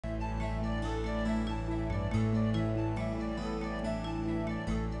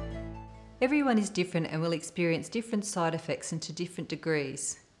Everyone is different and will experience different side effects and to different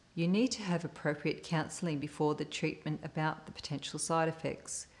degrees. You need to have appropriate counselling before the treatment about the potential side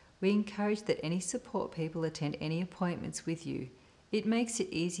effects. We encourage that any support people attend any appointments with you. It makes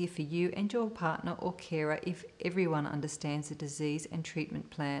it easier for you and your partner or carer if everyone understands the disease and treatment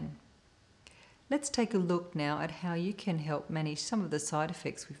plan. Let's take a look now at how you can help manage some of the side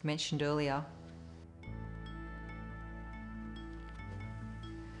effects we've mentioned earlier.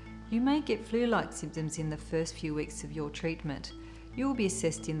 You may get flu-like symptoms in the first few weeks of your treatment. You will be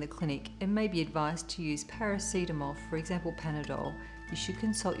assessed in the clinic and may be advised to use paracetamol, for example Panadol. You should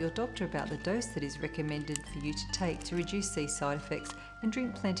consult your doctor about the dose that is recommended for you to take to reduce these side effects and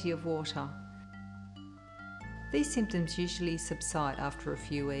drink plenty of water. These symptoms usually subside after a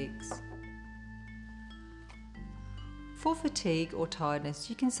few weeks. For fatigue or tiredness,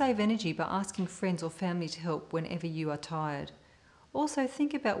 you can save energy by asking friends or family to help whenever you are tired. Also,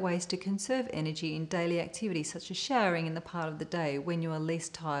 think about ways to conserve energy in daily activities such as showering in the part of the day when you are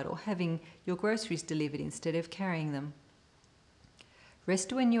least tired or having your groceries delivered instead of carrying them.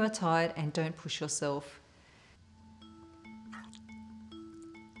 Rest when you are tired and don't push yourself.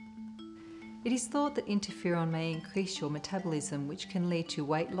 It is thought that interferon may increase your metabolism, which can lead to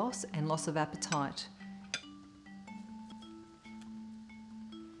weight loss and loss of appetite.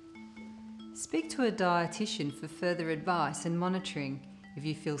 Speak to a dietitian for further advice and monitoring. If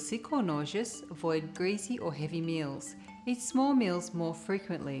you feel sick or nauseous, avoid greasy or heavy meals. Eat small meals more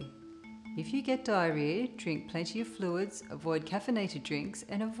frequently. If you get diarrhea, drink plenty of fluids, avoid caffeinated drinks,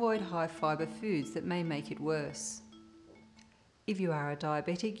 and avoid high fibre foods that may make it worse. If you are a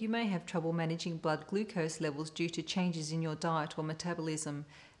diabetic, you may have trouble managing blood glucose levels due to changes in your diet or metabolism.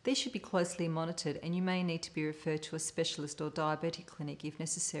 These should be closely monitored and you may need to be referred to a specialist or diabetic clinic if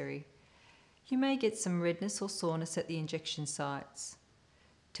necessary. You may get some redness or soreness at the injection sites.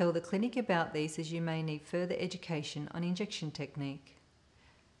 Tell the clinic about these as you may need further education on injection technique.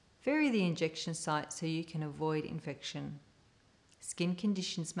 Vary the injection site so you can avoid infection. Skin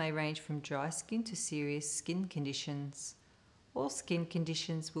conditions may range from dry skin to serious skin conditions. All skin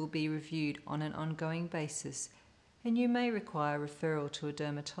conditions will be reviewed on an ongoing basis and you may require referral to a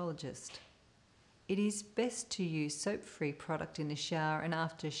dermatologist. It is best to use soap-free product in the shower and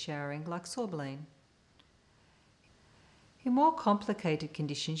after showering like Sorbeline. In more complicated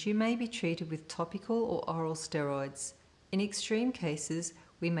conditions, you may be treated with topical or oral steroids. In extreme cases,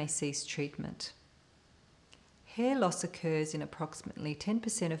 we may cease treatment. Hair loss occurs in approximately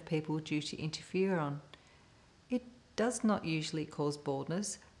 10% of people due to interferon. It does not usually cause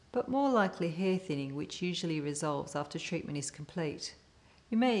baldness, but more likely hair thinning, which usually resolves after treatment is complete.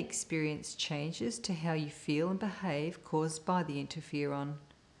 You may experience changes to how you feel and behave caused by the interferon.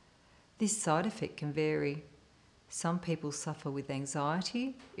 This side effect can vary. Some people suffer with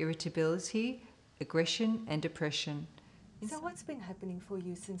anxiety, irritability, aggression and depression. So what's been happening for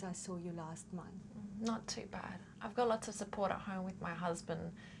you since I saw you last month? Not too bad. I've got lots of support at home with my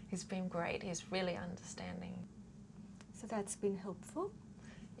husband. He's been great. He's really understanding. So that's been helpful?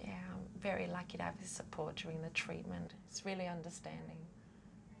 Yeah, I'm very lucky to have his support during the treatment. He's really understanding.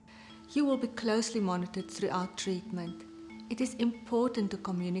 You will be closely monitored throughout treatment. It is important to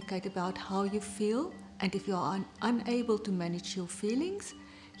communicate about how you feel, and if you are unable to manage your feelings,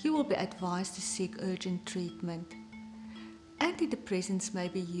 you will be advised to seek urgent treatment. Antidepressants may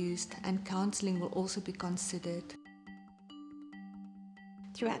be used and counselling will also be considered.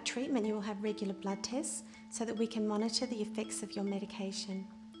 Throughout treatment, you will have regular blood tests so that we can monitor the effects of your medication.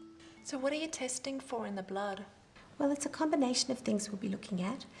 So what are you testing for in the blood? Well, it's a combination of things we'll be looking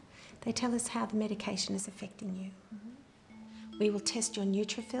at. They tell us how the medication is affecting you. We will test your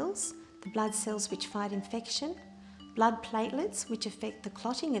neutrophils, the blood cells which fight infection, blood platelets which affect the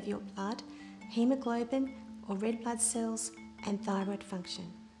clotting of your blood, hemoglobin or red blood cells, and thyroid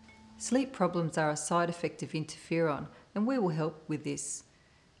function. Sleep problems are a side effect of interferon and we will help with this.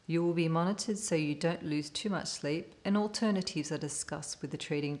 You will be monitored so you don't lose too much sleep and alternatives are discussed with the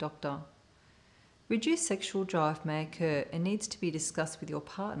treating doctor. Reduced sexual drive may occur and needs to be discussed with your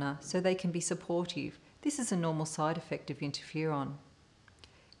partner so they can be supportive. This is a normal side effect of interferon.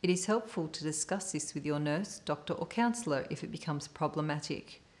 It is helpful to discuss this with your nurse, doctor or counsellor if it becomes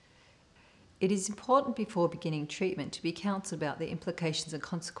problematic. It is important before beginning treatment to be counselled about the implications and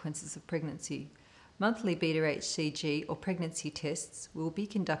consequences of pregnancy. Monthly beta-HCG or pregnancy tests will be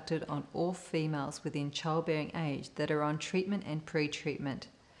conducted on all females within childbearing age that are on treatment and pre-treatment.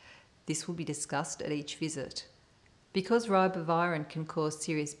 This will be discussed at each visit. Because ribavirin can cause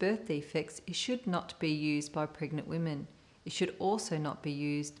serious birth defects, it should not be used by pregnant women. It should also not be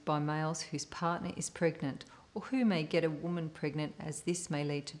used by males whose partner is pregnant or who may get a woman pregnant, as this may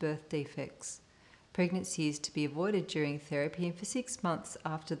lead to birth defects. Pregnancy is to be avoided during therapy and for 6 months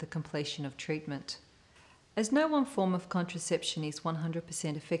after the completion of treatment. As no one form of contraception is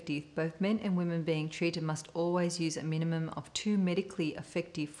 100% effective, both men and women being treated must always use a minimum of 2 medically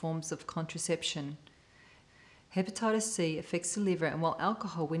effective forms of contraception. Hepatitis C affects the liver, and while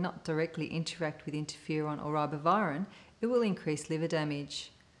alcohol will not directly interact with interferon or ribavirin, it will increase liver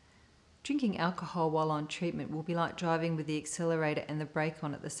damage. Drinking alcohol while on treatment will be like driving with the accelerator and the brake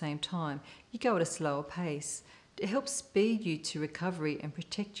on at the same time. You go at a slower pace. To help speed you to recovery and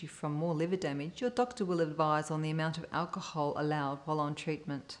protect you from more liver damage, your doctor will advise on the amount of alcohol allowed while on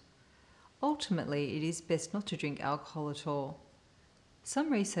treatment. Ultimately, it is best not to drink alcohol at all.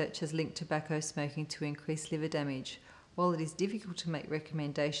 Some research has linked tobacco smoking to increased liver damage. While it is difficult to make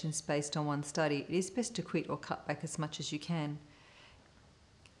recommendations based on one study, it is best to quit or cut back as much as you can.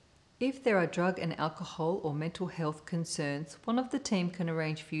 If there are drug and alcohol or mental health concerns, one of the team can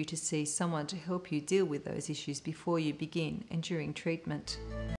arrange for you to see someone to help you deal with those issues before you begin and during treatment.